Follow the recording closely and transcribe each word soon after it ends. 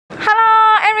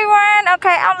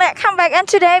Thai outlet come back, and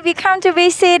today we come to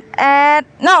visit at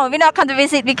no, we not come to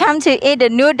visit. We come to eat the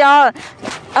noodle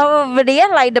over there,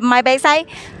 like my back side.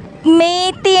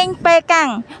 Mi Tieng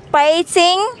Pekang,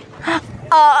 Beijing.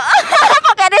 I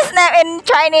forget its name in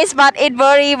Chinese, but it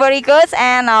very good.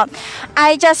 And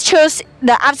I just choose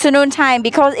the afternoon time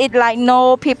because it like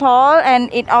no people and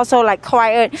it also like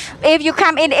quiet. If you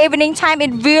come in evening time,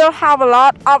 it will have a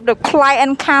lot of the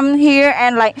client come here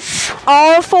and like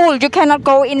all full. You cannot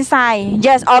go inside.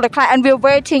 Yes, all the client will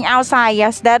waiting outside.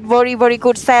 Yes, that very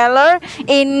good seller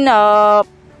in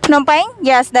Phnom Penh.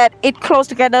 Yes, that it close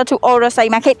together to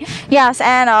Orussey market. Yes,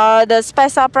 and the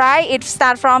special price it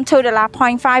start from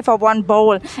 $2.5 for one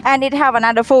bowl, and it have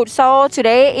another food. So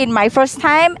today in my first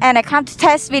time, and I come to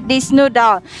test with this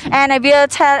noodle, and I will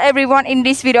tell everyone in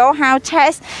this video how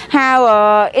test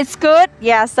how it's good.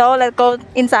 Yeah, so let's go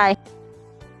inside.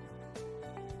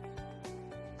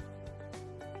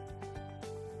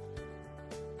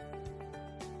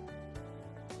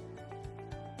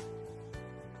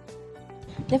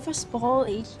 The first bowl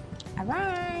is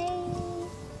arrived.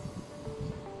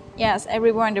 Yes,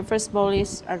 everyone, the first bowl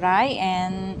is arrived,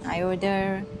 and I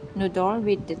order noodle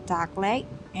with the dark leg,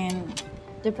 and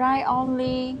the price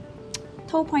only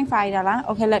 $2.5.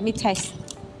 Okay, let me taste.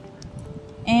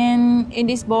 And in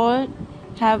this bowl,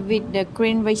 have with the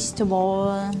green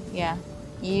vegetable. Yeah,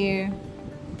 here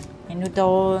and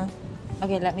noodle.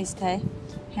 Okay, let me taste.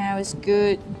 How it's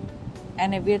good,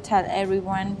 and I will tell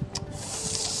everyone.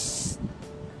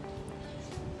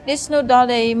 This noodle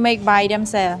they make by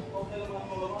themselves.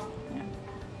 Yeah.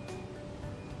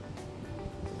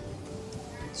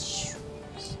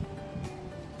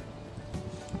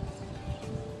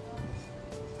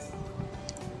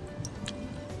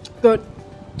 Good.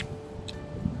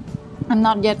 I'm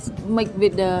not yet make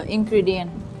with the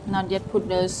ingredient. Not yet put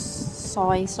the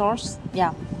soy sauce.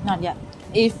 Yeah, not yet.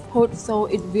 If put, so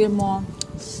it will more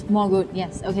good.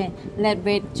 Yes, okay, let's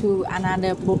wait to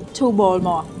another two bowl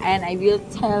more, and I will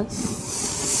tell.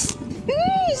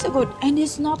 So good, and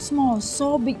it's not small,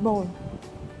 so big bowl.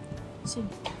 See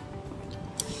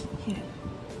here.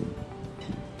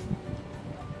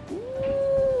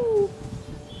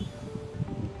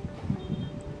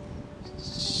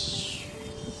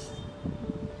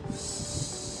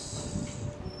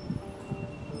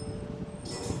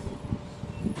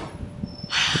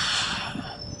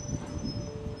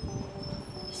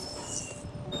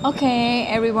 Okay,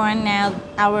 everyone, now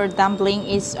our dumpling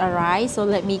is arrived, so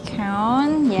let me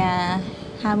count. Yeah,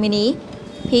 how many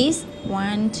piece?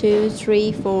 1 2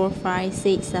 3 4 5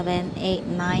 6 7 8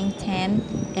 9 10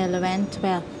 11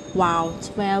 12. Wow,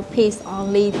 12 piece,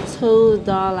 only $2.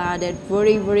 That's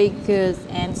very good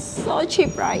and so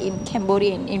cheap, right, in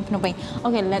Cambodia and in Phnom Penh.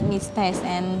 Okay, let me taste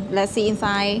and let's see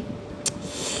inside.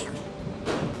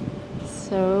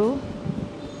 So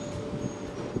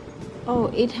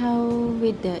oh, it have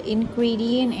with the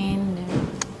ingredient and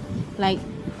like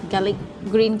garlic,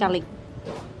 green garlic.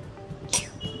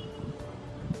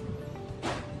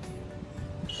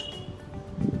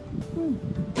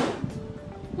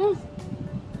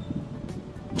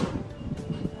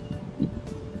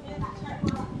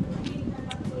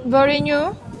 Very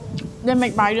new. They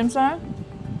make by themselves,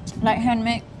 like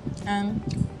handmade, and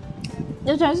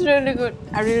it tastes really good.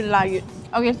 I really like it.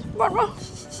 Okay, one more.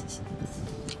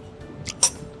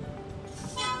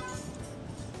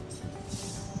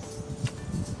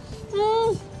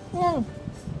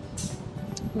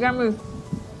 Yummy.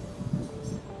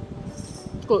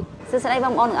 Good. សួស្តីប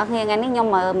ងប្អូនទាំងអស់គ្នាថ្ងៃនេះខ្ញុំ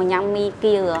មកញ៉ាំមី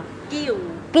គៀវ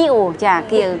គៀវចា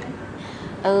គៀវ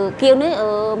គៀវនេះ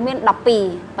មាន12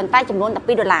ប៉ុន្តែចំនួន$12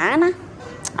ណា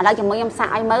ឥឡូវជាមួយខ្ញុំសាក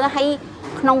ឲ្យមើលហើយ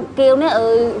ក្នុងគៀវនេះ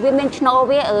វាមានឆ្នូរ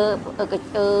វា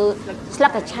ស្លឹក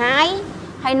កញ្ឆាយ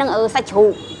ហើយនឹងសាច់ជ្រូ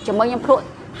កជាមួយខ្ញុំភ្លក់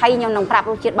ហើយខ្ញុំនឹងប្រាប់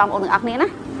រសជាតិបងប្អូនទាំងអស់គ្នាណា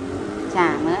ចា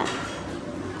មើល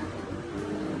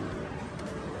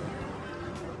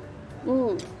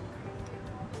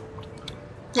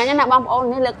ញ៉ាំណាបងប្អូន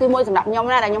នេះលើកទី1សម្រាប់ខ្ញុំ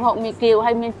ណាដែលខ្ញុំហូបមីគៀវ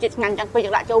ហើយមានជាតិឆ្ងាញ់ចាំងពេក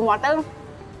ដាក់ចូលមកទៅ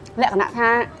លក្ខណៈថា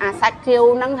អាសាច់គៀវ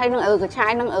ហ្នឹងហើយនឹងកញ្ឆា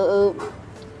យហ្នឹង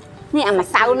នេះអាម្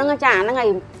សៅហ្នឹងចាហ្នឹងហើយ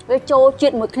វាចូលជា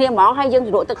តិមួយគ្នាហ្មងហើយយើង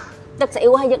ជ្រក់ទឹកស្អ៊ី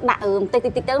វហើយយើងដាក់បន្តិច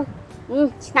ទៅ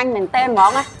ឆ្ងាញ់មែនតើហ្ម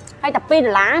ងហើយតែ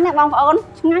$2ណាបងប្អូន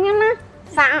ឆ្ងាញ់ណាស់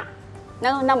សាក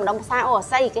នៅម្ដុំផ្សារអូរ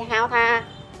ស័យគេហៅថា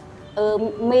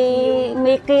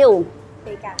មីគៀវ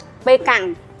ពេលកាំង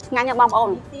ឆ្ងាញ់ណាស់បងប្អូន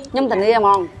ខ្ញុំធានាហ្ម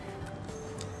ង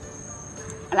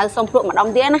ឥឡូវសុំភ្លក់ម្ដុំ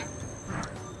ទៀតណា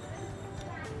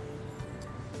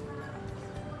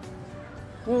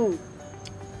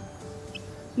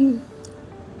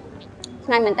ឆ្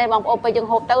ងាញ់មែនតើបងប្អូនពេលយើង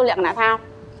ហូបទៅលក្ខណៈថា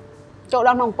ចូលដ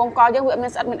ល់ក្នុងកំពង់កយើងវាអត់មា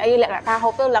នស្អិតមានអីលក្ខណៈថាហូ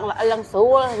បទៅឡើងស្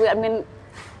រួលវាអត់មាន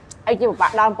ấy chỉ một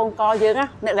bạn đòn bông co dưới á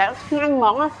để lại nhanh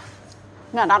món á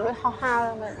là đòn với hao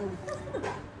hao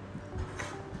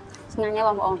nhanh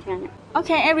nha bông nhanh.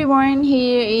 Okay, everyone,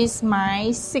 here is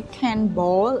my second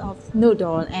bowl of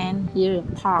noodle, and here is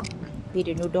pork with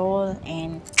the noodle,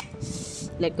 and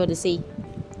let's go to see.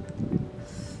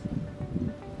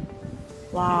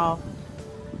 Wow,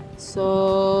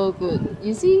 so good.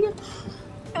 You see?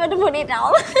 I'm gonna put it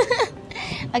down.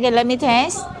 Okay, let me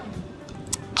taste.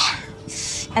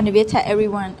 And we tell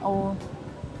everyone. Oh,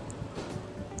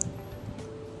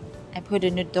 I put the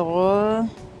noodle.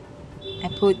 I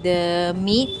put the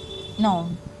meat. No,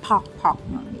 pork, not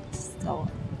meat. So.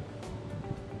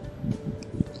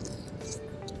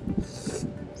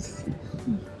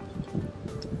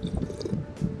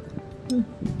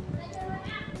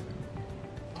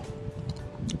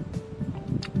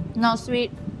 Not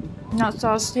sweet, not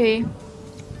saucy.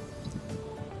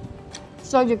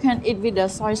 So you can eat with the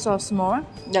soy sauce more.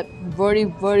 That's very,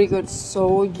 very good.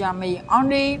 So yummy.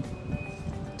 Only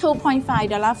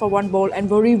 $2.5 for one bowl, and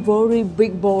very, very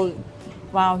big bowl.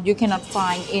 Wow, you cannot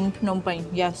find in Phnom Penh.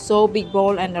 Yeah, so big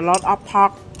bowl and a lot of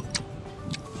pork,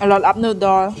 a lot of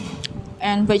noodle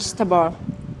and vegetable.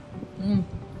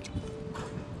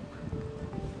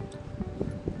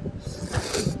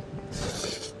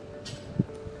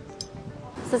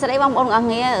 Sau đây bông ôn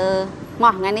nghe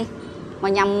mò ngay đi mà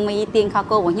nhằm mì tiền kho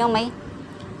cô của nhau mấy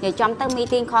giờ trong tới mì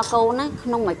tiền kho cô nó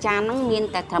không mà cha nó miên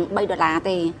tại thầm $3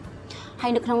 thì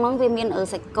hay được không nói về miên ở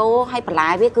sạch cô hay phải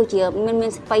lại với câu chuyện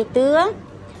miên spay tứa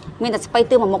miên là spay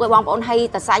tứa mà một cái bông ôn hay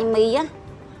tại sai mì á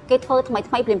cái thơ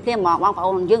thay phim mà bông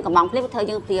ôn dương cả bông phim thơ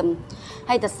dương phim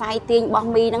hay tại sai tiền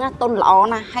bông mì nó tôn lọ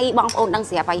nè hay bông ôn đang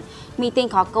xẻ vậy mì tiền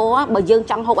kho cô á bởi dương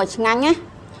trong hộp ở ngang á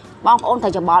bông ôn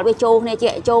thầy cho bỏ về châu này chị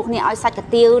châu này ở sạch cả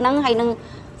tiêu nó hay nâng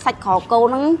sạch khó cô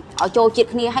nó ở châu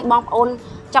chít này hay bông ôn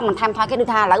trong mình tham thoái cái đưa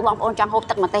tha lấy bông ôn trong hộp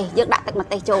tật mà tê dương đã tật mà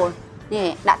tê châu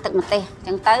nè đã tật mà tê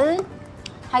chẳng tới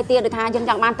hai tia đưa tha dương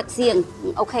chẳng ban tật xiềng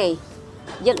ok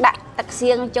dương đã tật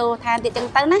xiềng châu tha tia chẳng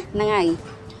tới nè này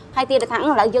hai tia đưa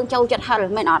thẳng lại dương châu chật hờ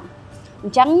mày nọt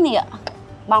trắng nè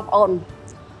bông ôn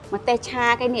mà tê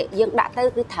cha cái nè dương đã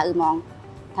tới cứ thử mòn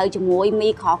thử cho muối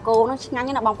mì khó cô nó ngắn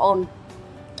như là bông ôn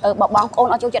bong ôn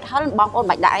ở chỗ chật hơn bong ôn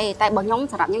bạch đại tại bờ nhóm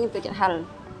sản những chỗ chật hơn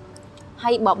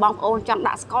hay bong ôn trong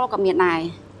đã có cả miền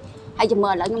này hay cho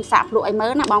mờ là nhung sạp lụi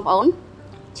mới là bong ôn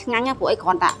ngắn nhá của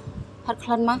còn tạ thật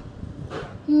hơn mà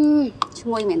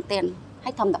ngồi miền tiền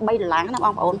hay thầm tập bay láng là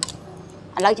bong ôn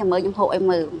lấy cho mới nhung hộ em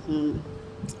mờ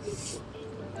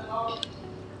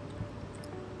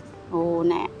ồ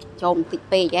nè trộm thịt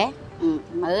pì chứ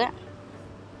mới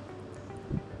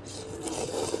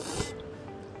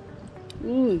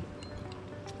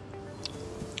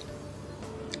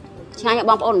ngay nhập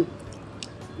bông ôn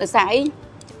để sải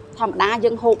thầm đá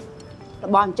dân hụt là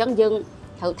bòn chân dương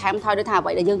thử tham thôi để thà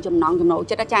vậy là dương chùm nổ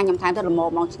chết đã trang nhầm tham thôi là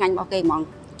một món nhanh ok món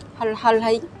hơi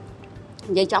hay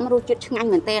vậy cháu mới rút chết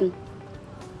nhanh mình tên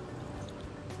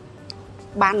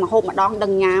ban mà hộp mà đón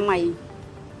đừng nhà mày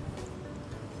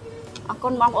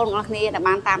con bông ôn ngọt nè là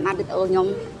ban tạm ăn được ở nhóm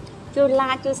chưa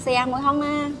la chưa xe mới không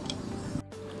á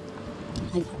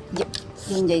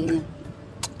dương gì nè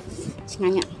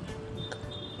ngay nhá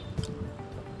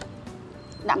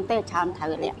đậm tê chọn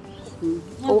thử lẹ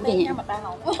u cái nhỉ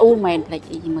u mền là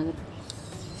gì mà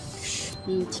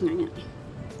ngay nhá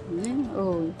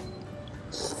ôi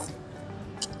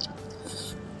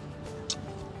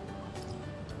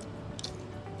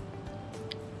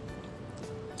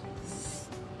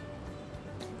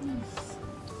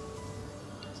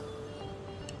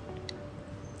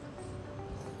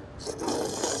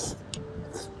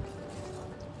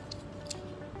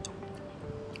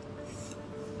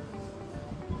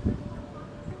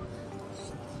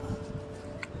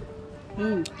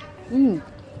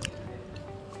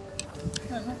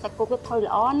sạch cô cái thôi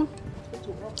lõ nó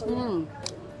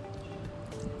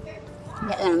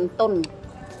vậy là tôm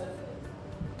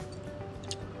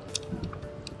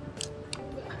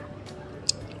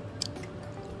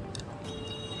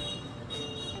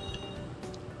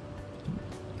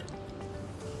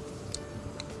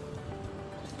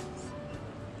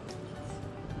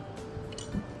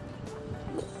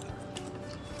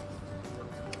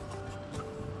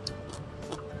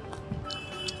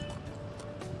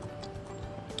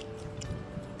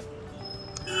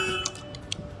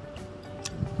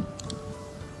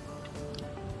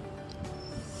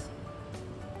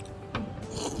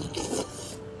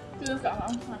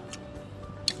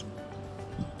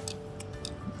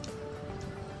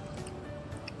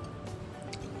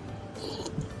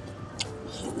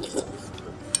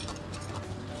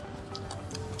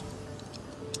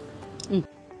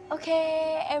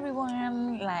Okay,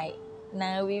 everyone, like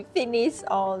Now we finish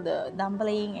all the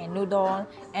dumpling and noodle,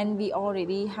 and we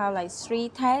already have like 3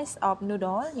 tastes of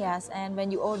noodle. Yes, and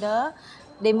when you order,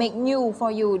 they make new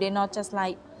for you. They not just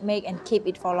like make and keep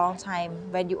it for a long time.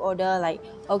 When you order like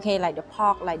okay, like the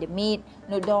pork, like the meat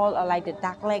noodle, or like the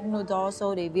duck leg noodle,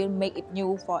 so they will make it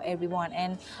new for everyone.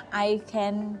 And I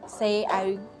can say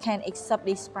I can accept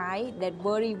this price, that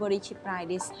very cheap price.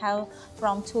 This help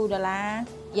from $2,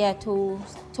 yeah, to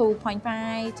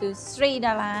 2.5 to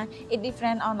 $3. It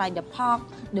different on like the pork,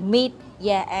 the meat,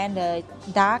 yeah, and the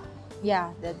duck.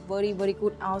 Yeah, that's very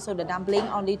good. Also the dumpling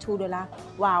only $2.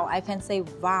 Wow, I can say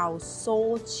wow,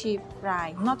 so cheap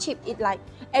price. Not cheap, it like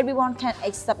everyone can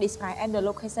accept this price, and the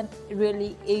location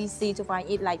really easy to find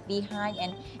it, like behind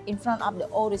and in front of the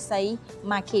Orussey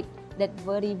market. That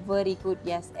very good.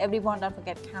 Yes, everyone don't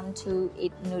forget come to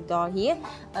eat noodle here.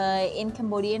 In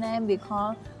Cambodian name we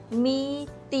call mi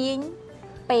tieng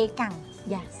pe kang.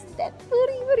 Yes, that's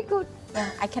very good.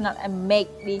 I cannot make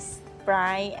this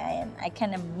fry, and I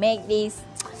can make this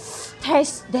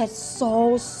taste that's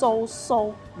so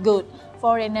good.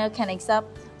 Foreigner can accept,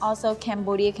 also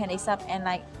Cambodia can accept, and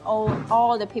like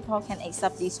all the people can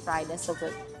accept this fry. That's so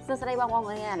good. សួស្តីបងប្អូន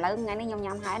គ្នាឥឡូវថ្ងៃនេះខ្ញុំ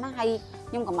ញ៉ាំហើយណាហើយ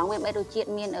ខ្ញុំកំងមាន3រសជាតិ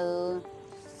មាន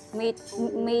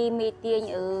មីទាញ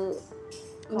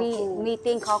មី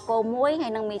ទាញខគោមួយហើ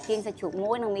យនឹងមីទាញសាច់ជ្រូក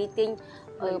មួយនិងមីទាញ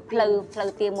ផ្លូវ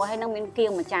ទាមួយហើយនឹងមានគៀង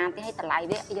មួយចានទៀតហើយតម្លៃ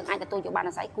វាយើងអាចទទួលយកបាន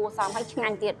អាស្រ័យគួរសមហើយឆ្ងា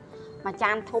ញ់ទៀតមួយ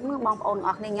ចានធំបងប្អូនទាំង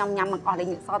អស់គ្នាញ៉ាំមិនអស់លេង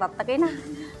សតទឹកទេណា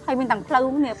ហើយមានទាំងផ្លូវ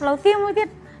ទាមួយទៀត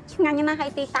ឆ្ងាញ់ណាស់ហើ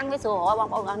យទីតាំងវាស្រួលបង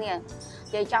ប្អូនទាំងអស់គ្នា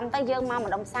និយាយចំទៅយើងមក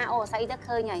ម្ដុំផ្សារអូស័យទៅ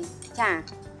ឃើញហើយចា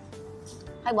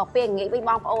ហើយបើពេលងាយវិញ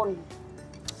បងប្អូន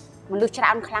មនុស្សច្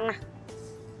រើនខ្លាំងណាស់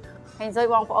ហើយសុយ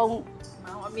បងប្អូន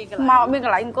មកអត់មានក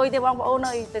ន្លែងអង្គុយទេបងប្អូន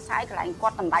អើយទៅស្អែកកន្លែងគា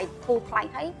ត់តម្លៃធូរថ្លៃ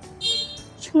ហើយ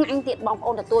ឆ្ងាញ់ទៀតបងប្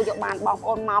អូនទទួលយកបានបងប្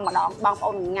អូនមកម្ដងបងប្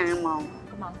អូនញ៉ាំហ្មង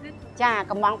ចា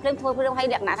កំងភ្លាមធ្វើភ្លាមហើយ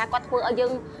លក្ខណៈថាគាត់ធ្វើឲ្យយើ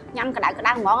ងញ៉ាំក្តៅ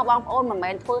ហ្មងបងប្អូនមិនមែ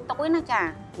នធ្វើទុកទេណាចាមិ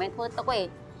នមែនធ្វើទុកទេ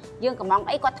យើងកំង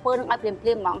អីគាត់ធ្វើនឹងឲ្យភ្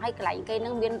លាមហ្មងហើយកន្លែងគេនឹ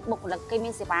ងមានបុគ្គលិកគេមា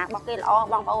នសេវារបស់គេល្អ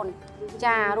បងប្អូន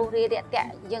ចារស់រាយរាក់ទាក់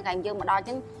យើងកែយើងមកដល់អញ្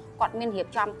ចឹងគាត់មានរៀប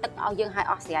ចំទឹកឲ្យយើងឲ្យ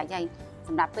អស់ស្រេចហើយស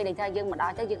ម្រាប់ពេលដែលថាយើងមកដ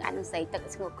ល់ទៅយើងអាចនឹងស្រែកទឹក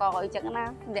ស្ងួតកអីចឹងណា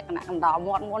លក្ខណៈកំដរ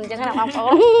មាត់មុនអញ្ចឹងណាបងប្អូ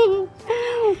ន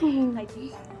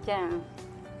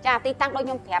ចាទីតាំងដូច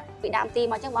ខ្ញុំប្រាប់ពីដើមទី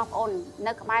មកអញ្ចឹងបងប្អូន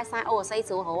នៅក្បែរសាអូស័យ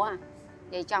ស្រួលរហ៎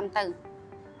និយាយចំទៅ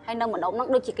ហើយនៅម្ដុំហ្នឹង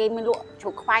ដូចជាគេមានលក់ជ្រូ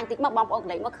កខ្វាញតិចមកបងប្អូនក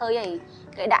ន្លែងមកឃើញហើយ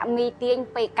គេដាក់មីទាញ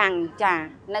ពេកាំងចា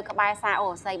នៅក្បែរសាអូ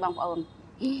ស័យបងប្អូន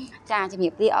ចាជំរា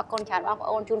បលាអរគុណច្រើនបងប្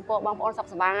អូនជូនពរបងប្អូនសុខ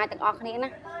សប្បាយទាំងអស់គ្នាណា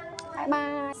Bye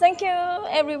bye. Thank you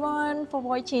everyone for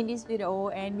watching this video,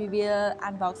 and we will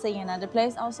unboxing another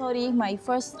place. Also, this is my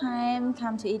first time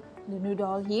come to eat the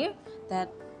noodle here. That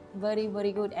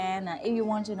very good. And if you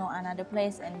want to know another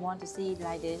place and want to see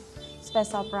like the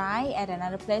special price at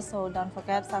another place, so don't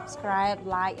forget subscribe,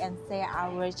 like, and share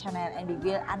our channel, and we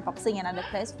will unboxing another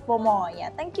place for more. Yeah,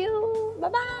 thank you. Bye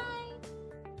bye.